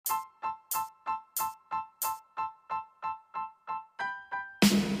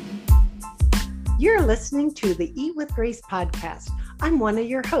You're listening to the Eat with Grace podcast. I'm one of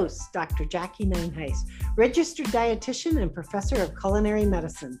your hosts, Dr. Jackie Nienhuis, registered dietitian and professor of culinary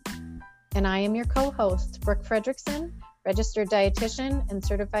medicine. And I am your co-host, Brooke Fredrickson, registered dietitian and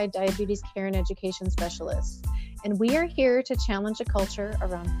certified diabetes care and education specialist. And we are here to challenge a culture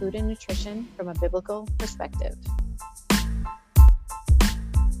around food and nutrition from a biblical perspective.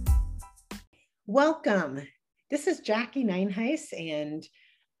 Welcome. This is Jackie Nienhuis, and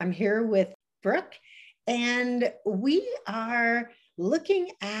I'm here with Brooke, and we are looking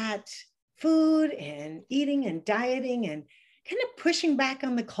at food and eating and dieting and kind of pushing back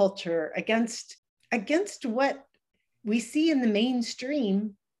on the culture against what we see in the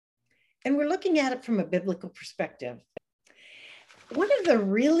mainstream, and we're looking at it from a biblical perspective. One of the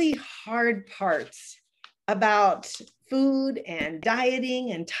really hard parts about food and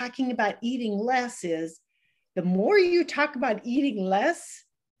dieting and talking about eating less is the more you talk about eating less,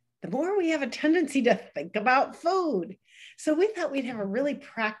 the more we have a tendency to think about food. So we thought we'd have a really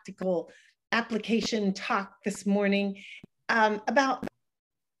practical application talk this morning about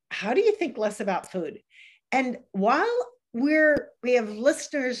how do you think less about food? And while we have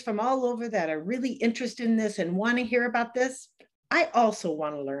listeners from all over that are really interested in this and want to hear about this, I also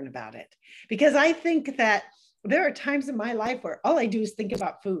want to learn about it, because I think that there are times in my life where all I do is think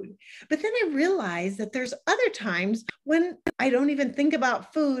about food. But then I realize that there's other times when I don't even think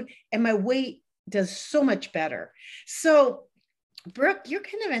about food and my weight does so much better. So, Brooke, you're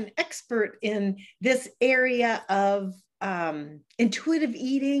kind of an expert in this area of intuitive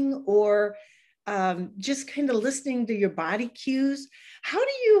eating, or just kind of listening to your body cues. How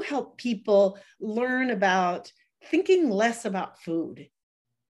do you help people learn about thinking less about food?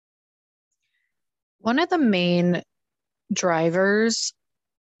 One of the main drivers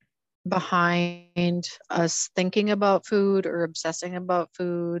behind us thinking about food or obsessing about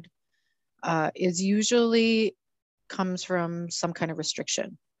food is usually comes from some kind of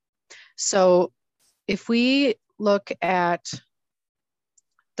restriction. So if we look at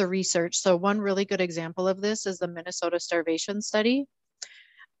the research, so one really good example of this is the Minnesota starvation study.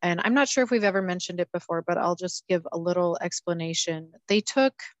 And I'm not sure if we've ever mentioned it before, but I'll just give a little explanation.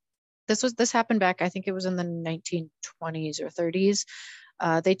 This happened back, I think it was in the 1920s or 30s.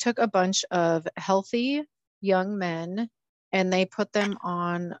 They took a bunch of healthy young men and they put them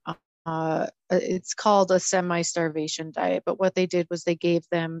on, it's called a semi-starvation diet. But what they did was they gave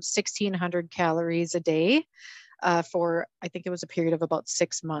them 1,600 calories a day for, I think it was a period of about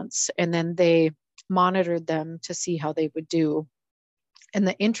 6 months. And then they monitored them to see how they would do. And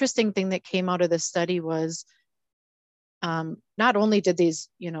the interesting thing that came out of this study was, not only did these,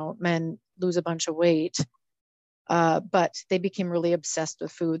 men lose a bunch of weight, but they became really obsessed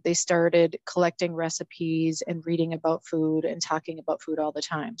with food. They started collecting recipes and reading about food and talking about food all the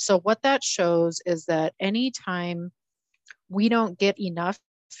time. So what that shows is that anytime we don't get enough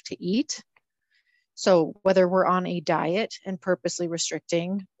to eat, so whether we're on a diet and purposely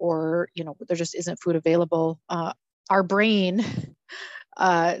restricting, or, there just isn't food available, our brain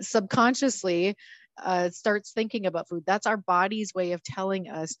subconsciously starts thinking about food. That's our body's way of telling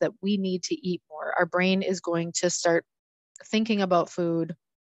us that we need to eat more. Our brain is going to start thinking about food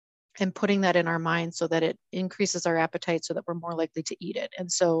and putting that in our mind so that it increases our appetite so that we're more likely to eat it.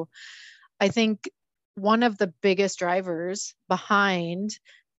 And so I think one of the biggest drivers behind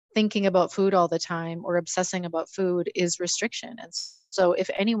thinking about food all the time or obsessing about food is restriction. And so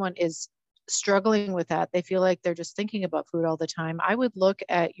if anyone is struggling with that, they feel like they're just thinking about food all the time, I would look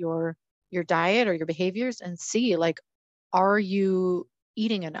at your diet or your behaviors and see, like, are you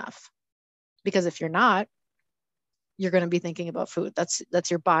eating enough? Because if you're not, you're going to be thinking about food. That's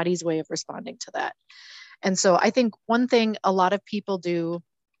your body's way of responding to that. And so I think one thing a lot of people do,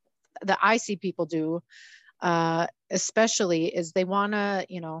 that I see people do, especially, is they want to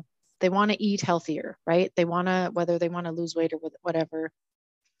eat healthier, right? Whether they want to lose weight or whatever,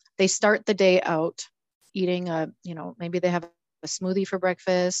 they start the day out eating maybe they have a smoothie for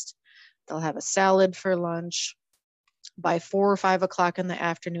breakfast. They'll have a salad for lunch. By 4 or 5 o'clock in the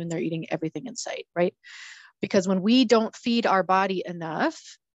afternoon, they're eating everything in sight, right? Because when we don't feed our body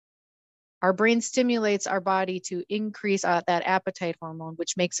enough, our brain stimulates our body to increase that appetite hormone,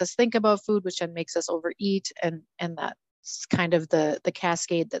 which makes us think about food, which then makes us overeat. And that's kind of the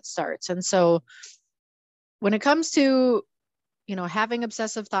cascade that starts. And so when it comes to, having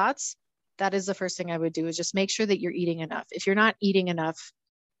obsessive thoughts, that is the first thing I would do, is just make sure that you're eating enough. If you're not eating enough,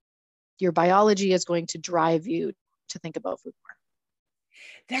 your biology is going to drive you to think about food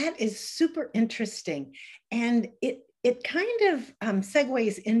more. That is super interesting. And it kind of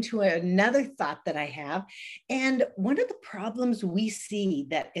segues into another thought that I have. And one of the problems we see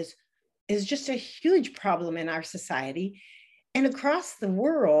that is is just a huge problem in our society and across the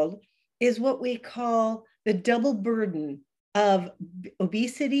world, is what we call the double burden of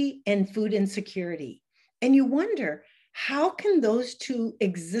obesity and food insecurity. And you wonder, how can those two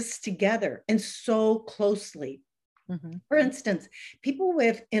exist together and so closely? Mm-hmm. For instance, people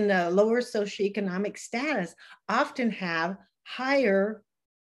in a lower socioeconomic status often have higher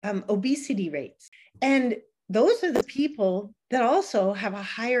obesity rates. And those are the people that also have a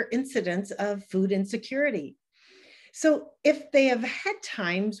higher incidence of food insecurity. So if they have had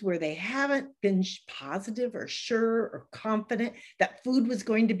times where they haven't been positive or sure or confident that food was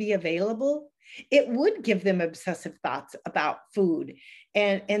going to be available, it would give them obsessive thoughts about food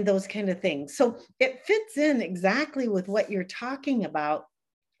and those kind of things. So it fits in exactly with what you're talking about.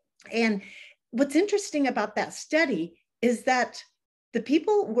 And what's interesting about that study is that the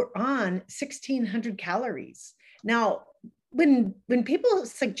people were on 1,600 calories. Now, when people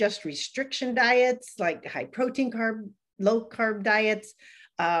suggest restriction diets, like high protein, low carb diets,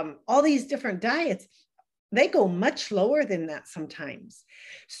 all these different diets, they go much lower than that sometimes.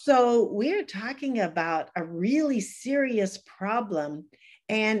 So we're talking about a really serious problem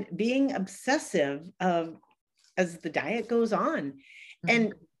and being obsessive as the diet goes on. Mm-hmm.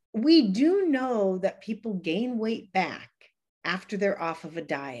 And we do know that people gain weight back after they're off of a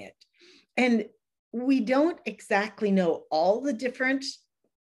diet. And we don't exactly know all the different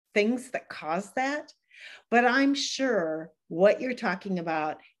things that cause that, but I'm sure what you're talking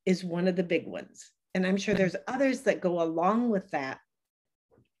about is one of the big ones. And I'm sure there's others that go along with that.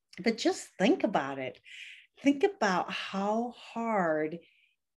 But just think about it. Think about how hard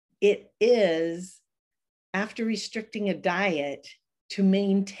it is after restricting a diet to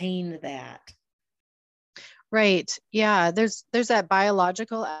maintain that. Right. Yeah. There's that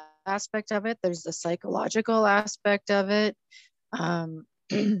biological aspect of it. There's the psychological aspect of it.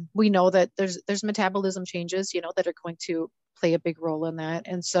 We know that there's metabolism changes, that are going to play a big role in that.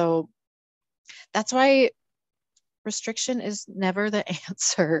 And so that's why restriction is never the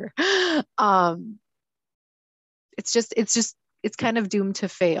answer. It's kind of doomed to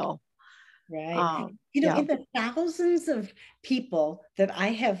fail. Right. In the thousands of people that I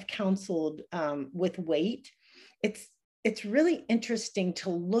have counseled with weight, it's really interesting to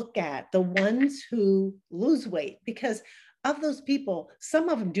look at the ones who lose weight, because of those people, some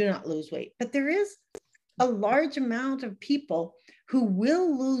of them do not lose weight, but there is a large amount of people who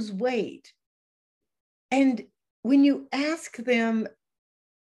will lose weight. And when you ask them,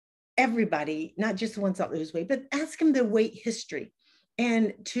 everybody, not just the ones that lose weight, but ask them their weight history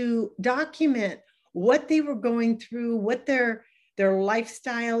and to document what they were going through, what their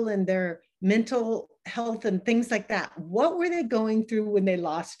lifestyle and their mental health and things like that. What were they going through when they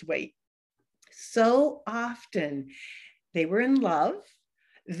lost weight? So often they were in love.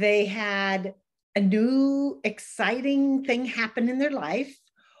 They had a new exciting thing happen in their life,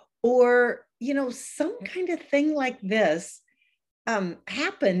 or, some kind of thing like this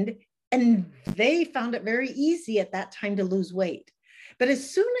happened, and they found it very easy at that time to lose weight. But as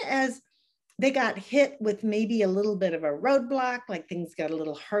soon as they got hit with maybe a little bit of a roadblock, like things got a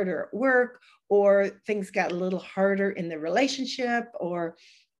little harder at work, or things got a little harder in the relationship, or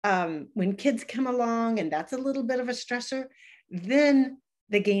when kids come along and that's a little bit of a stressor, then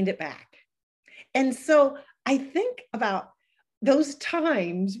they gained it back. And so I think about those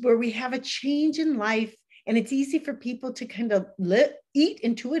times where we have a change in life, and it's easy for people to kind of eat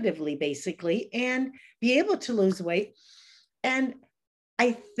intuitively, basically, and be able to lose weight. And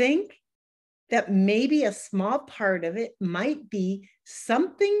I think that maybe a small part of it might be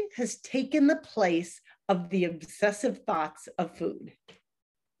something has taken the place of the obsessive thoughts of food.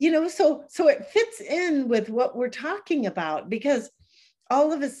 So it fits in with what we're talking about, because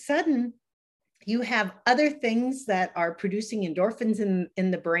all of a sudden you have other things that are producing endorphins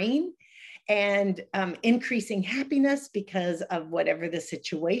in the brain and increasing happiness because of whatever the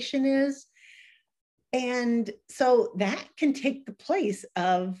situation is. And so that can take the place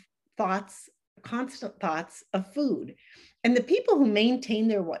of constant thoughts of food. And the people who maintain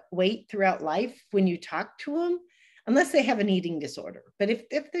their weight throughout life, when you talk to them, unless they have an eating disorder, but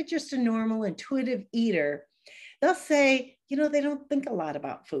if they're just a normal intuitive eater, they'll say, they don't think a lot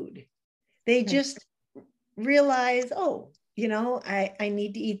about food. They just realize, I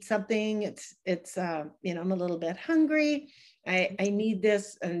need to eat something. It's I'm a little bit hungry. I need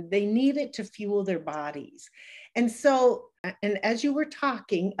this, and they need it to fuel their bodies. And so, and as you were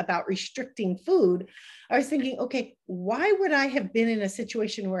talking about restricting food, I was thinking, okay, why would I have been in a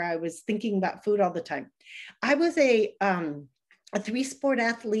situation where I was thinking about food all the time? I was a 3-sport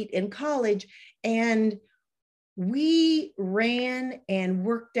athlete in college, and we ran and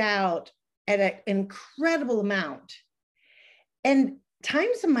worked out at an incredible amount. And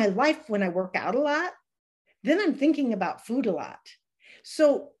times in my life when I work out a lot, then I'm thinking about food a lot.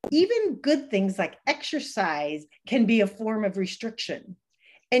 So even good things like exercise can be a form of restriction.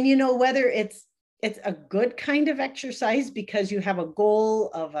 And whether it's a good kind of exercise because you have a goal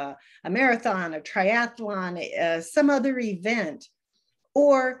of a marathon, a triathlon, some other event,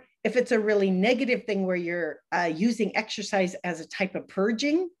 or if it's a really negative thing where you're using exercise as a type of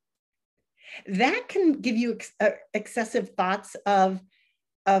purging, that can give you excessive thoughts of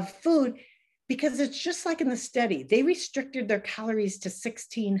food, because it's just like in the study. They restricted their calories to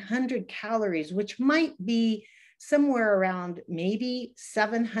 1,600 calories, which might be somewhere around maybe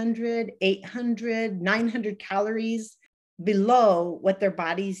 700, 800, 900 calories below what their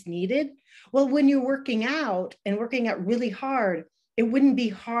bodies needed. Well, when you're working out and working out really hard, it wouldn't be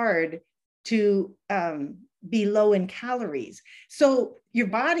hard to be low in calories. So your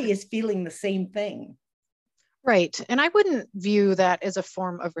body is feeling the same thing. Right. And I wouldn't view that as a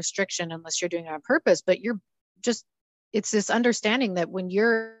form of restriction unless you're doing it on purpose, but it's this understanding that when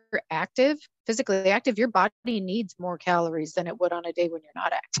you're active, physically active, your body needs more calories than it would on a day when you're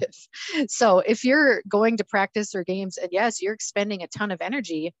not active. So if you're going to practice or games and yes, you're expending a ton of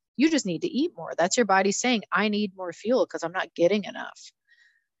energy, you just need to eat more. That's your body saying, I need more fuel because I'm not getting enough.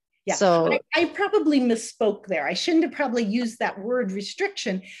 Yeah, so I probably misspoke there. I shouldn't have probably used that word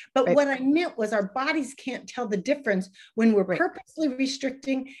restriction, but right. What I meant was our bodies can't tell the difference when we're right. purposely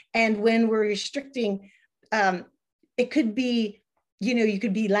restricting and when we're restricting. It could be, you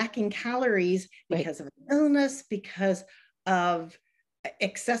could be lacking calories because right. of an illness, because of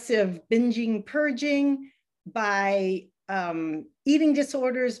excessive binging, purging, by eating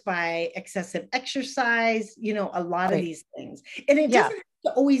disorders, by excessive exercise, a lot right. of these things. And it doesn't have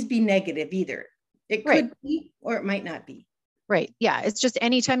to always be negative either. It could right. be, or it might not be. Right. Yeah. It's just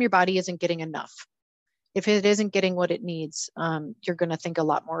anytime your body isn't getting enough. If it isn't getting what it needs, you're going to think a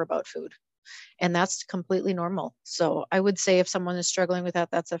lot more about food. And that's completely normal. So I would say if someone is struggling with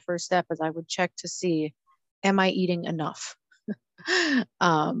that, that's the first step, is I would check to see, am I eating enough?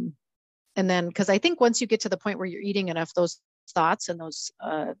 And then, because I think once you get to the point where you're eating enough, those thoughts and those,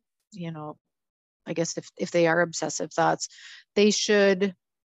 I guess if they are obsessive thoughts, they should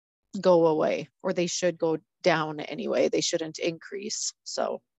go away, or they should go down anyway. They shouldn't increase.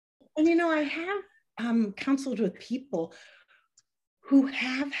 So, and I have counseled with people who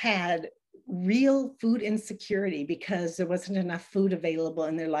have had real food insecurity because there wasn't enough food available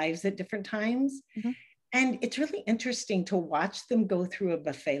in their lives at different times. Mm-hmm. And it's really interesting to watch them go through a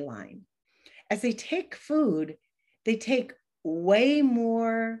buffet line. As they take food, they take way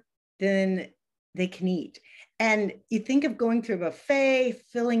more than they can eat. And you think of going through a buffet,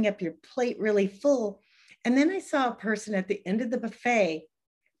 filling up your plate really full. And then I saw a person at the end of the buffet,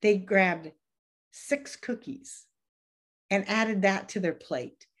 they grabbed 6 cookies and added that to their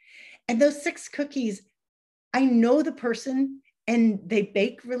plate. And those 6 cookies, I know the person and they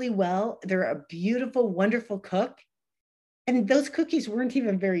bake really well. They're a beautiful, wonderful cook. And those cookies weren't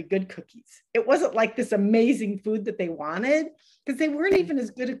even very good cookies. It wasn't like this amazing food that they wanted, because they weren't even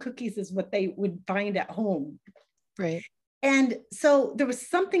as good at cookies as what they would find at home. Right. And so there was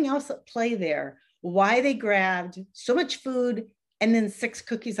something else at play there, why they grabbed so much food and then 6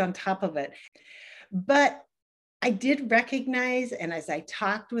 cookies on top of it. But I did recognize, and as I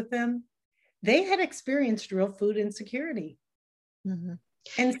talked with them, they had experienced real food insecurity. Mm-hmm.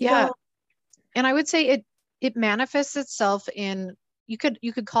 And so, and I would say it manifests itself in, you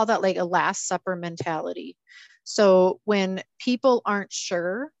could call that like a Last Supper mentality. So when people aren't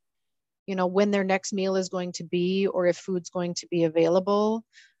sure, when their next meal is going to be, or if food's going to be available,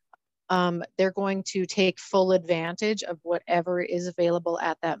 they're going to take full advantage of whatever is available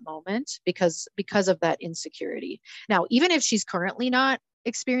at that moment because of that insecurity. Now, even if she's currently not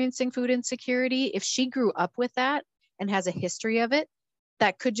experiencing food insecurity, if she grew up with that and has a history of it,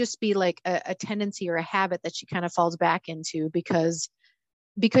 that could just be like a tendency or a habit that she kind of falls back into because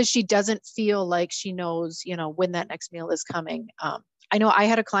she doesn't feel like she knows, when that next meal is coming. I know I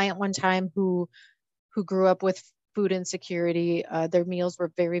had a client one time who grew up with food insecurity. Their meals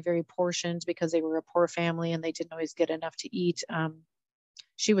were very, very portioned because they were a poor family and they didn't always get enough to eat.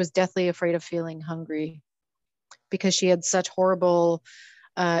 She was deathly afraid of feeling hungry because she had such horrible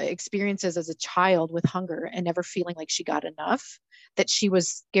experiences as a child with hunger and never feeling like she got enough, that she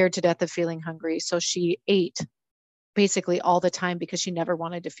was scared to death of feeling hungry. So she ate basically all the time because she never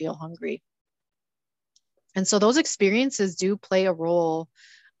wanted to feel hungry. And so those experiences do play a role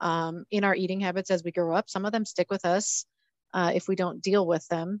in our eating habits as we grow up. Some of them stick with us if we don't deal with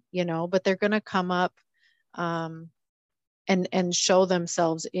them, but they're going to come up and show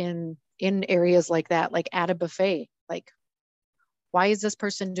themselves in in areas like that, like at a buffet. Like, why is this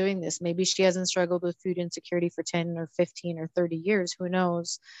person doing this? Maybe she hasn't struggled with food insecurity for 10 or 15 or 30 years, who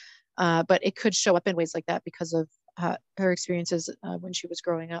knows? But it could show up in ways like that because of her experiences when she was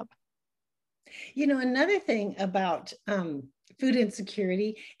growing up. You know, another thing about food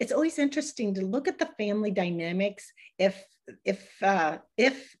insecurity, it's always interesting to look at the family dynamics if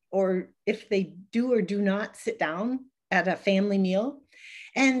they do or do not sit down at a family meal.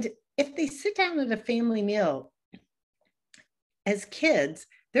 And if they sit down at a family meal as kids,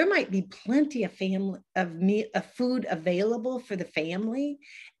 there might be plenty of food available for the family,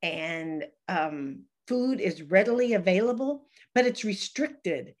 and food is readily available, but it's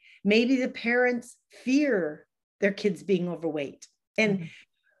restricted. Maybe the parents fear their kids being overweight. And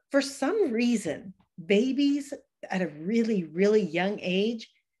for some reason, babies at a really, really young age,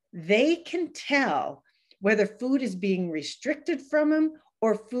 they can tell whether food is being restricted from them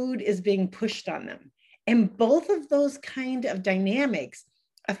or food is being pushed on them. And both of those kind of dynamics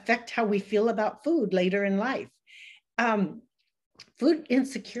affect how we feel about food later in life. Food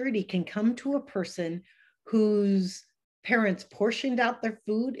insecurity can come to a person whose parents portioned out their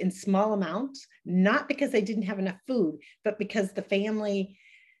food in small amounts, not because they didn't have enough food, but because the family,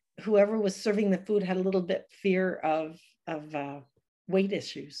 whoever was serving the food, had a little bit fear of weight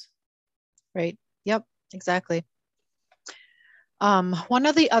issues. Right. Yep, exactly. One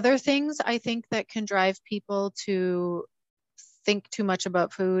of the other things I think that can drive people to think too much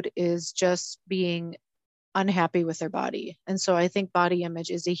about food is just being unhappy with their body. And so I think body image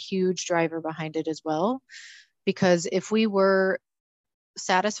is a huge driver behind it as well. Because if we were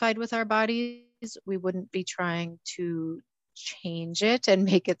satisfied with our bodies, we wouldn't be trying to change it and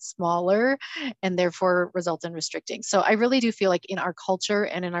make it smaller and therefore result in restricting. So I really do feel like in our culture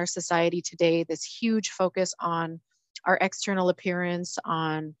and in our society today, this huge focus on our external appearance,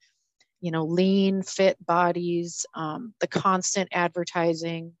 on, you know, lean, fit bodies, the constant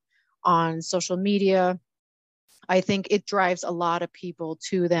advertising on social media, I think it drives a lot of people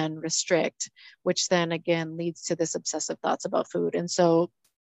to then restrict, which then again leads to this obsessive thoughts about food. And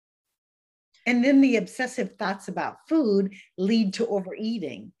then the obsessive thoughts about food lead to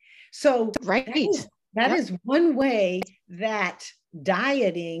overeating. So right. That is one way that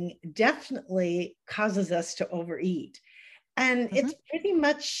dieting definitely causes us to overeat. And it's pretty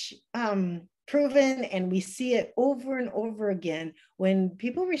much proven, and we see it over and over again when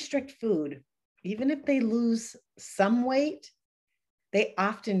people restrict food. Even if they lose some weight, they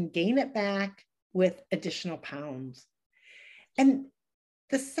often gain it back with additional pounds. And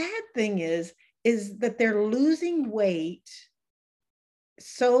the sad thing is that they're losing weight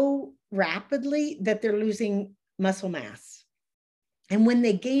so rapidly that they're losing muscle mass. And when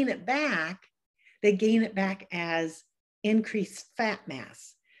they gain it back as increased fat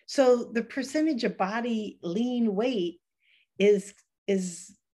mass. So the percentage of body lean weight is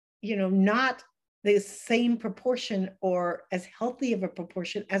not the same proportion or as healthy of a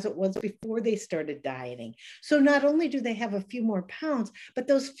proportion as it was before they started dieting. So not only do they have a few more pounds, but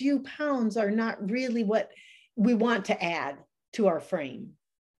those few pounds are not really what we want to add to our frame.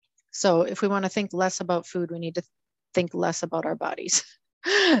 So if we want to think less about food, we need to think less about our bodies.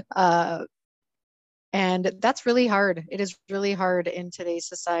 And that's really hard. It is really hard in today's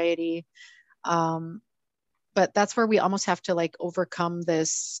society. But that's where we almost have to like overcome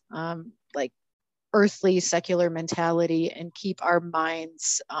this like earthly secular mentality and keep our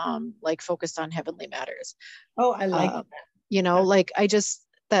minds like focused on heavenly matters. Oh, I like that. You know, like I just,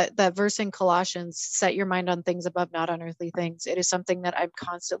 that verse in Colossians, set your mind on things above, not on earthly things. It is something that I'm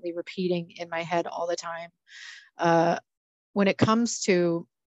constantly repeating in my head all the time. When it comes to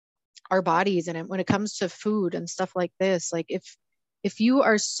our bodies and when it comes to food and stuff like this, like if you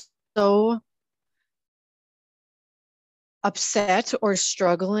are so upset or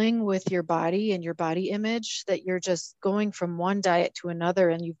struggling with your body and your body image that you're just going from one diet to another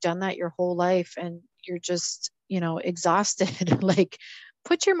and you've done that your whole life and you're just, you know, exhausted, like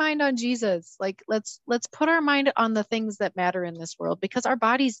put your mind on Jesus. Like let's put our mind on the things that matter in this world, because our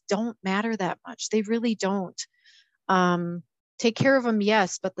bodies don't matter that much. They really don't. Take care of them,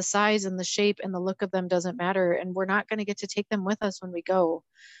 yes, but the size and the shape and the look of them doesn't matter, and we're not going to get to take them with us when we go.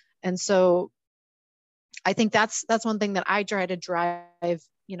 And so I think that's one thing that I try to drive,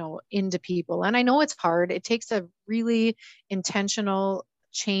 you know, into people. And I know it's hard. It takes a really intentional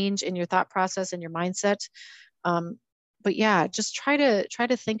change in your thought process and your mindset. But yeah, just try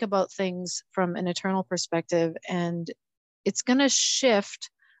to think about things from an eternal perspective, and it's going to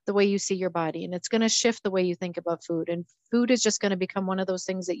shift the way you see your body, and it's going to shift the way you think about food. And food is just going to become one of those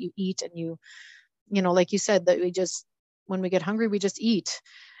things that you eat, and you know, like you said, that we just, when we get hungry, we just eat.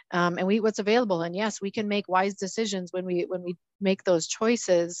 and we eat what's available. And yes, we can make wise decisions when we make those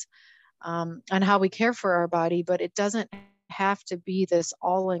choices on how we care for our body, but it doesn't have to be this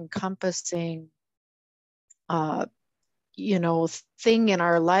all-encompassing thing in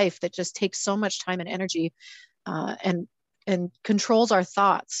our life that just takes so much time and energy, and controls our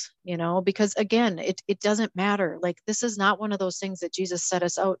thoughts, because again, it doesn't matter. Like, this is not one of those things that Jesus set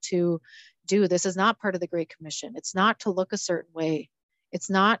us out to do. This is not part of the Great Commission. It's not to look a certain way. It's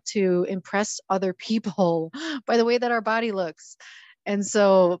not to impress other people by the way that our body looks. And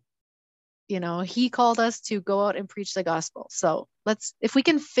so, he called us to go out and preach the gospel. So if we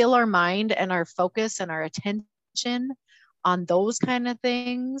can fill our mind and our focus and our attention on those kind of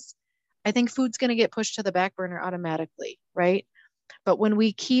things, I think food's going to get pushed to the back burner automatically, right? But when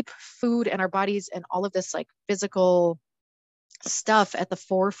we keep food and our bodies and all of this like physical stuff at the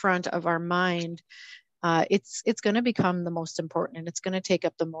forefront of our mind, it's going to become the most important, and it's going to take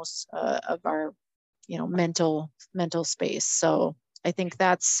up the most of our mental space. So I think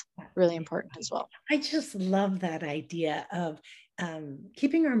that's really important as well. I just love that idea of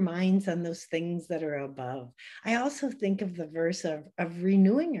keeping our minds on those things that are above. I also think of the verse of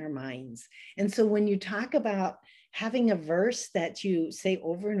renewing our minds. And so when you talk about having a verse that you say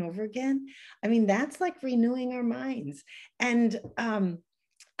over and over again, I mean, that's like renewing our minds. And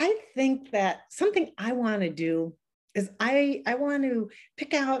I think that something I want to do is I want to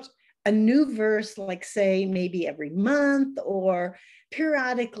pick out a new verse, like say maybe every month or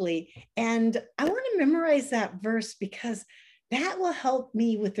periodically. And I want to memorize that verse because that will help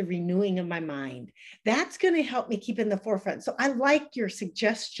me with the renewing of my mind. That's going to help me keep in the forefront. So I like your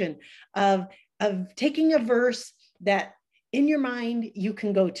suggestion of taking a verse that in your mind you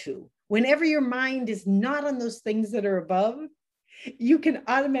can go to. Whenever your mind is not on those things that are above, you can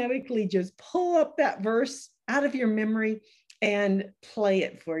automatically just pull up that verse out of your memory and play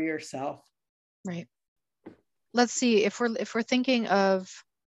it for yourself. Right. Let's see, if we're thinking of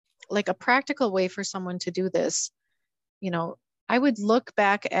like a practical way for someone to do this, I would look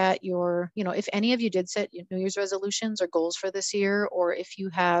back at your, if any of you did set New Year's resolutions or goals for this year, or if you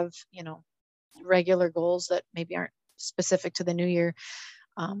have, regular goals that maybe aren't specific to the new year.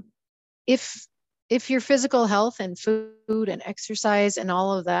 If your physical health and food and exercise and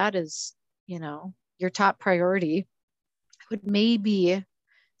all of that is, your top priority, I would maybe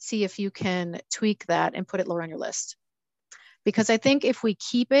see if you can tweak that and put it lower on your list. Because I think if we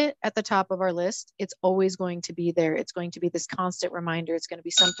keep it at the top of our list, it's always going to be there. It's going to be this constant reminder. It's going to be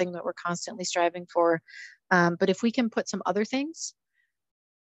something that we're constantly striving for. But if we can put some other things,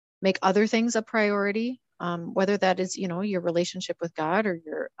 make other things a priority, whether that is, your relationship with God or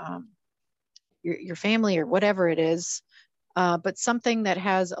your family or whatever it is, but something that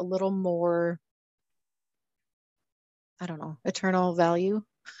has a little more, I don't know, eternal value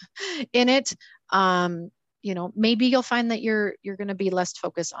in it. Maybe you'll find that you're going to be less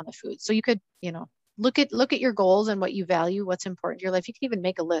focused on the food. So you could, look at your goals and what you value, what's important in your life. You can even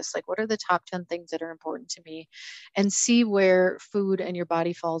make a list, like what are the top 10 things that are important to me, and see where food and your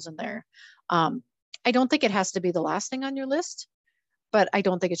body falls in there. I don't think it has to be the last thing on your list, but I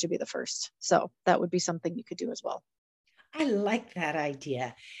don't think it should be the first. So that would be something you could do as well. I like that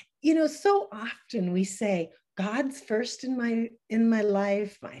idea. So often we say, God's first in my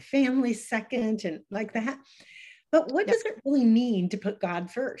life, my family second, and like that. But what does it really mean to put God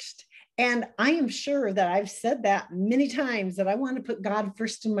first? And I am sure that I've said that many times, that I want to put God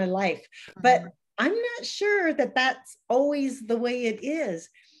first in my life, but I'm not sure that that's always the way it is.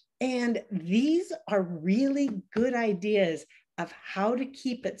 And these are really good ideas of how to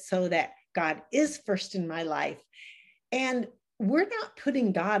keep it so that God is first in my life. And we're not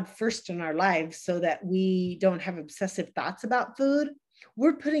putting God first in our lives so that we don't have obsessive thoughts about food.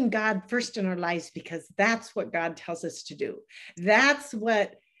 We're putting God first in our lives because that's what God tells us to do. That's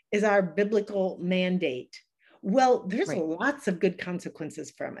what is our biblical mandate. Well, there's lots of good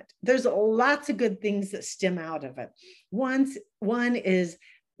consequences from it. There's lots of good things that stem out of it. One is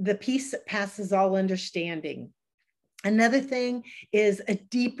the peace that passes all understanding. Another thing is a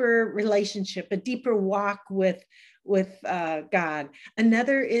deeper relationship, a deeper walk with God.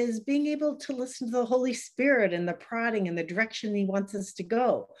 Another is being able to listen to the Holy Spirit and the prodding and the direction he wants us to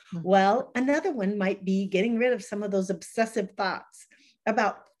go. Well, another one might be getting rid of some of those obsessive thoughts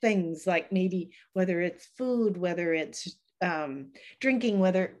about things, like maybe whether it's food, whether it's drinking,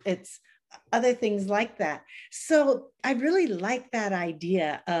 whether it's other things like that. So I really like that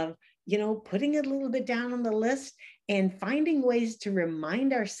idea of, putting it a little bit down on the list and finding ways to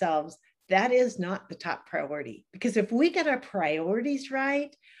remind ourselves that is not the top priority. Because if we get our priorities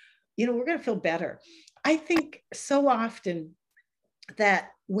right, we're going to feel better. I think so often that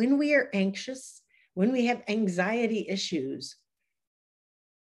when we are anxious, when we have anxiety issues,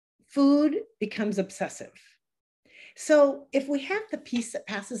 food becomes obsessive. So if we have the peace that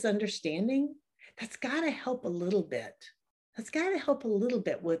passes understanding, that's got to help a little bit. That's got to help a little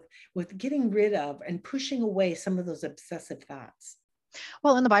bit with getting rid of and pushing away some of those obsessive thoughts.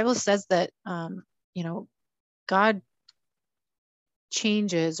 Well, and the Bible says that, God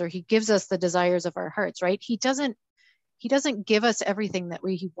changes, or he gives us the desires of our hearts, right? He doesn't give us everything that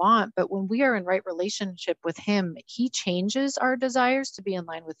we want, but when we are in right relationship with him, he changes our desires to be in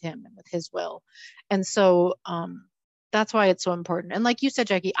line with him and with his will. And so that's why it's so important. And like you said,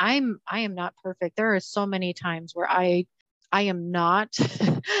 Jackie, I am not perfect. There are so many times where I am not,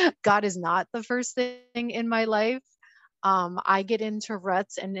 God is not the first thing in my life. I get into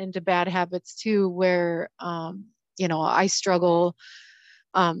ruts and into bad habits too, where I struggle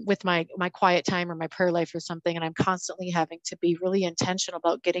with my quiet time or my prayer life or something, and I'm constantly having to be really intentional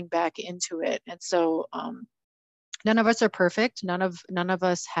about getting back into it. And so none of us are perfect. None of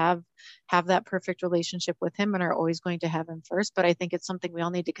us have that perfect relationship with him and are always going to have him first. But I think it's something we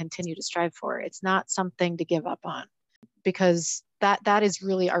all need to continue to strive for. It's not something to give up on, because that is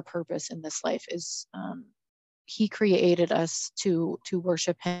really our purpose in this life. Is he created us to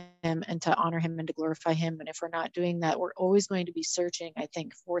worship him and to honor him and to glorify him. And if we're not doing that, we're always going to be searching, I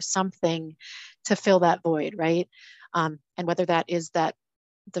think, for something to fill that void, right? And whether that is that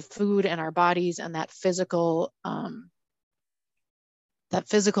the food in our bodies and that physical thing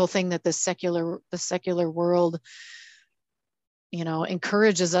that the secular world,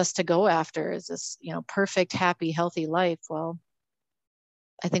 encourages us to go after, is this, perfect, happy, healthy life. Well,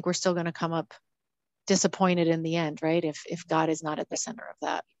 I think we're still going to come up disappointed in the end, right? If God is not at the center of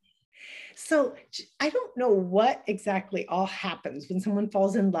that. So I don't know what exactly all happens when someone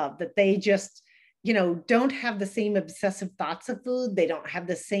falls in love, that they just, don't have the same obsessive thoughts of food. They don't have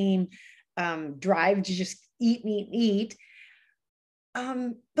the same drive to just eat.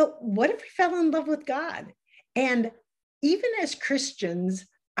 But what if we fell in love with God? And even as Christians,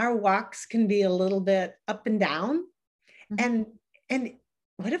 our walks can be a little bit up and down. Mm-hmm. And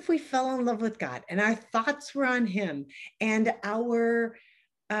what if we fell in love with God and our thoughts were on him, and our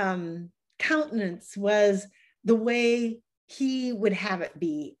countenance was the way he would have it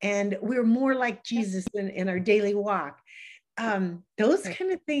be, and we're more like Jesus in our daily walk? Those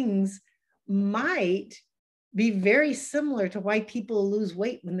kind of things might be very similar to why people lose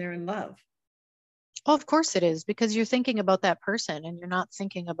weight when they're in love. Oh, of course it is, because you're thinking about that person and you're not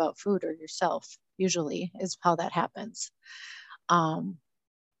thinking about food or yourself, usually, is how that happens.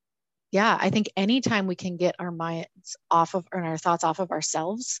 Yeah, I think anytime we can get our minds off of, and our thoughts off of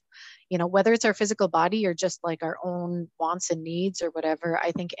ourselves, whether it's our physical body or just like our own wants and needs or whatever,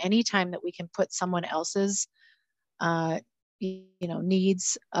 I think anytime that we can put someone else's,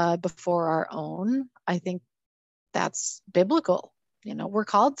 needs before our own, I think that's biblical. We're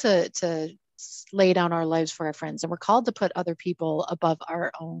called to lay down our lives for our friends, and we're called to put other people above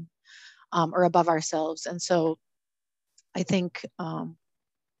our own, or above ourselves. And so I think,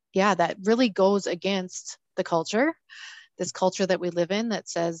 that really goes against the culture, this culture that we live in, that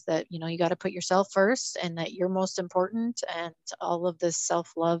says that, you got to put yourself first and that you're most important, and all of this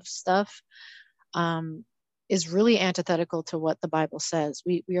self-love stuff is really antithetical to what the Bible says.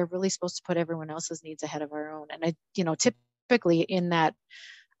 We are really supposed to put everyone else's needs ahead of our own. And typically in that,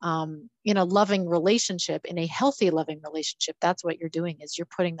 in a loving relationship, in a healthy loving relationship, that's what you're doing, is you're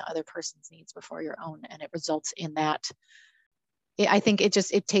putting the other person's needs before your own, and it results in that. I think it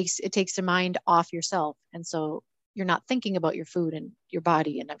takes the mind off yourself, and so you're not thinking about your food and your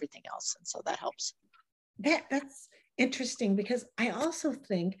body and everything else, and so that helps. That's interesting, because I also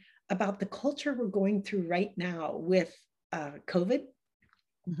think about the culture we're going through right now with COVID.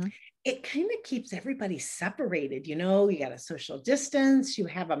 Mm-hmm. It kind of keeps everybody separated. You got a social distance, you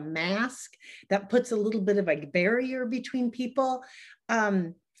have a mask that puts a little bit of a barrier between people.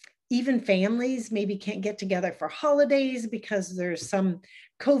 Even families maybe can't get together for holidays because there's some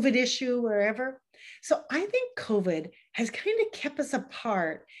COVID issue wherever. So I think COVID has kind of kept us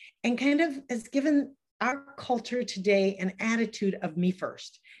apart and kind of has given our culture today an attitude of me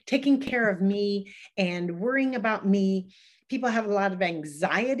first, taking care of me and worrying about me. People have a lot of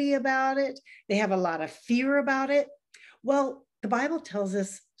anxiety about it. They have a lot of fear about it. Well, the Bible tells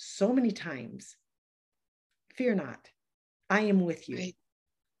us so many times, fear not, I am with you. Right.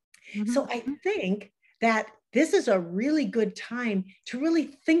 Mm-hmm. So I think that this is a really good time to really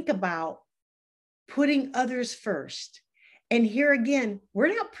think about putting others first. And here again,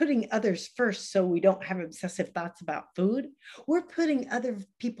 we're not putting others first so we don't have obsessive thoughts about food. We're putting other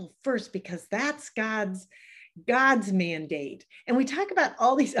people first because that's God's God's mandate. And we talk about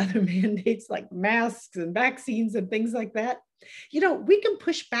all these other mandates like masks and vaccines and things like that. You know, we can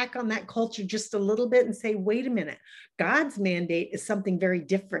push back on that culture just a little bit and say, wait a minute, God's mandate is something very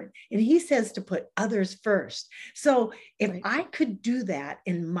different. And he says to put others first. So if I could do that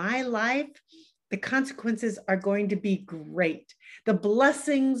in my life, the consequences are going to be great. The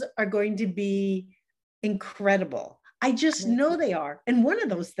blessings are going to be incredible. I just know they are. And one of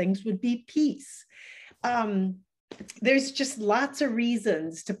those things would be peace. There's just lots of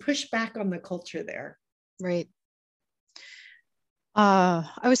reasons to push back on the culture there. Right. I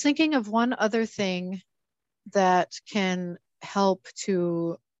was thinking of one other thing that can help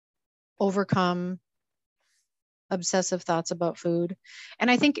to overcome obsessive thoughts about food. And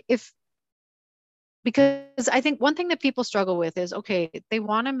I think because I think one thing that people struggle with is, okay, they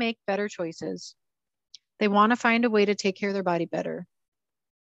want to make better choices. They want to find a way to take care of their body better.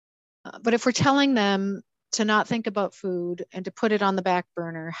 But if we're telling them to not think about food and to put it on the back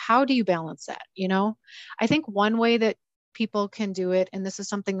burner, how do you balance that? You know, I think one way that people can do it, and this is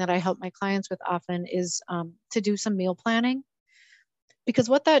something that I help my clients with often, is to do some meal planning. Because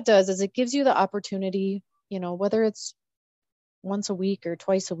what that does is it gives you the opportunity, you know, whether it's once a week or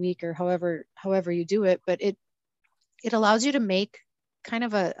twice a week or however you do it, but it allows you to make kind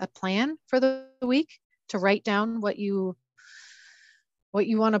of a plan for the week, to write down what you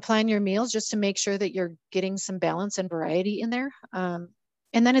want to plan your meals, just to make sure that you're getting some balance and variety in there. And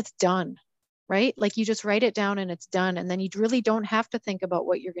then it's done, right? Like you just write it down and it's done. And then you really don't have to think about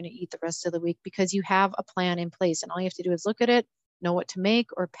what you're going to eat the rest of the week, because you have a plan in place, and all you have to do is look at it, know what to make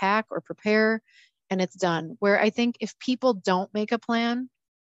or pack or prepare, and it's done. Where I think if people don't make a plan,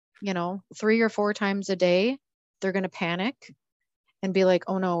 you know, 3 or 4 times a day, they're going to panic and be like,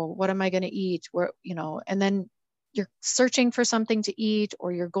 oh no, what am I going to eat? Where, you know, and then you're searching for something to eat,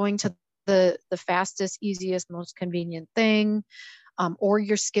 or you're going to the fastest, easiest, most convenient thing, or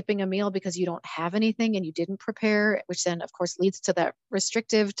you're skipping a meal because you don't have anything and you didn't prepare, which then of course leads to that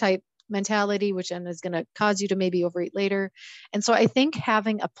restrictive type mentality, which then is going to cause you to maybe overeat later. And so I think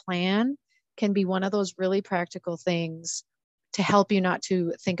having a plan can be one of those really practical things to help you not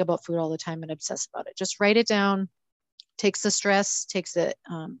to think about food all the time and obsess about it. Just write it down, takes the stress, takes the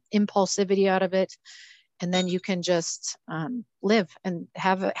impulsivity out of it. And then you can just live and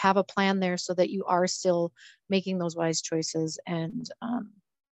have a plan there, so that you are still making those wise choices and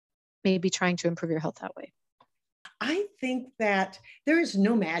maybe trying to improve your health that way. I think that there is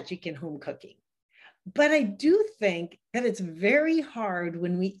no magic in home cooking, but I do think that it's very hard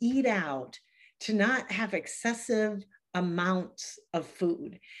when we eat out to not have excessive amounts of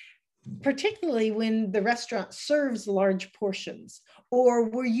food, particularly when the restaurant serves large portions, or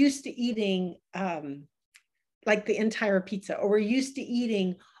we're used to eating like the entire pizza, or we're used to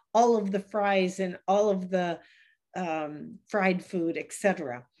eating all of the fries and all of the fried food,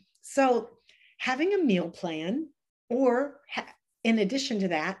 etc. So having a meal plan, or in addition to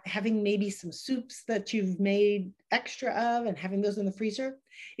that, having maybe some soups that you've made extra of and having those in the freezer,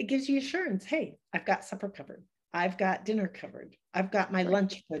 it gives you assurance. Hey, I've got supper covered. I've got dinner covered. I've got my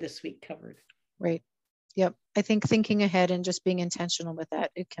lunch for this week covered. Right. Yep. I think thinking ahead and just being intentional with that,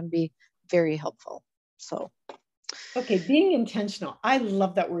 it can be very helpful. So. Okay, being intentional. I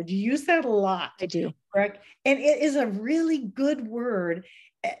love that word. You use that a lot. I do. Correct. And it is a really good word.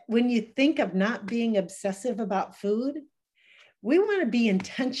 When you think of not being obsessive about food, we want to be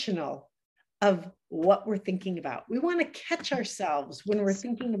intentional of what we're thinking about. We want to catch ourselves when we're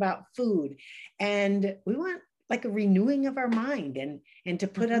thinking about food, and we want like a renewing of our mind and to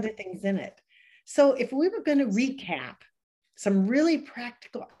put other things in it. So if we were going to recap some really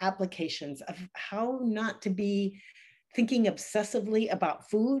practical applications of how not to be thinking obsessively about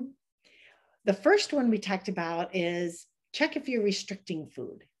food, the first one we talked about is check if you're restricting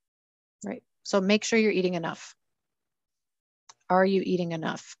food. Right. So make sure you're eating enough. Are you eating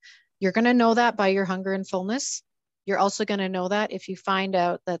enough? You're going to know that by your hunger and fullness. You're also going to know that if you find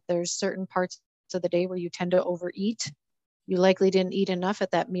out that there's certain parts of the day where you tend to overeat. You likely didn't eat enough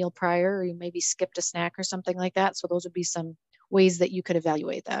at that meal prior, or you maybe skipped a snack or something like that. So those would be some ways that you could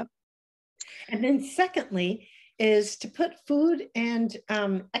evaluate that. And then secondly is to put food and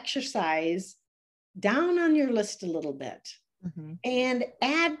exercise down on your list a little bit. And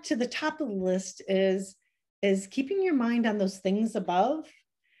add to the top of the list is keeping your mind on those things above,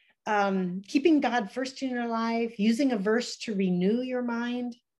 keeping God first in your life, using a verse to renew your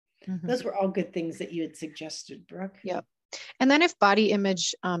mind. Those were all good things that you had suggested, Brooke. Yep. And then if body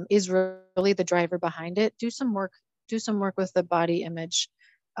image is really the driver behind it, do some work with the body image.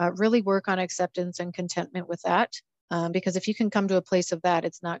 Really work on acceptance and contentment with that. Because if you can come to a place of that,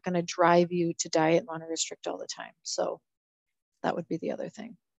 it's not going to drive you to diet and want to restrict all the time. So that would be the other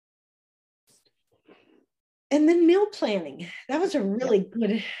thing. And then meal planning. That was a really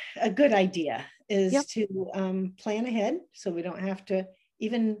good idea, is to plan ahead so we don't have to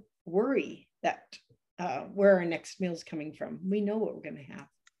even worry that where our next meal is coming from. We know what we're going to have.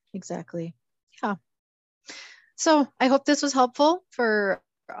 Exactly. Yeah. So I hope this was helpful for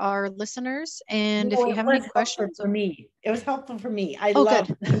our listeners. And if you have any questions for me, it was helpful for me. I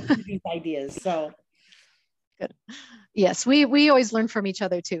love these ideas. So good. Yes, we always learn from each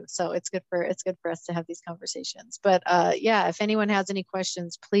other too. So it's good for us to have these conversations. But yeah, if anyone has any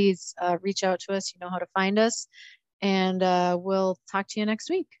questions, please reach out to us. You know how to find us, and we'll talk to you next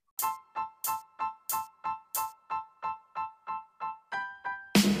week.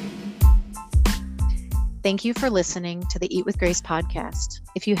 Thank you for listening to the Eat with Grace podcast.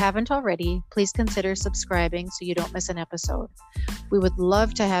 If you haven't already, please consider subscribing so you don't miss an episode. We would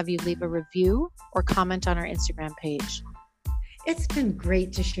love to have you leave a review or comment on our Instagram page. It's been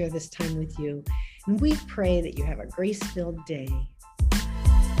great to share this time with you, and we pray that you have a grace-filled day.